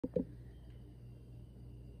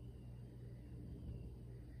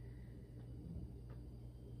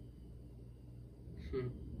Hmm.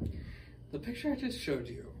 The picture I just showed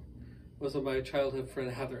you was of my childhood friend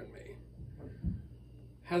Heather and me.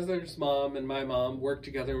 Heather's mom and my mom worked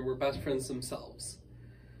together and were best friends themselves.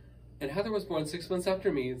 And Heather was born 6 months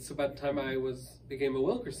after me, so by the time I became a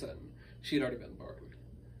Wilkerson, she'd already been born.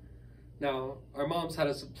 Now, our moms had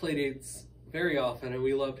us play dates very often, and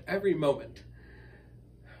we loved every moment.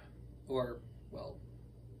 Or, well,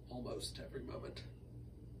 almost every moment.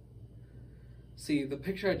 See, the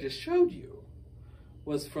picture I just showed you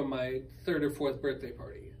was from my 3rd or 4th birthday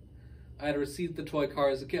party. I had received the toy car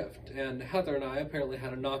as a gift, and Heather and I apparently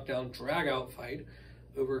had a knockdown, drag-out fight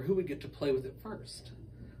over who would get to play with it first.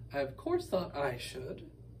 I of course thought I should,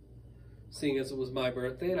 seeing as it was my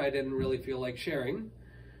birthday and I didn't really feel like sharing.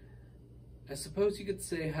 I suppose you could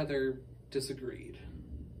say Heather disagreed.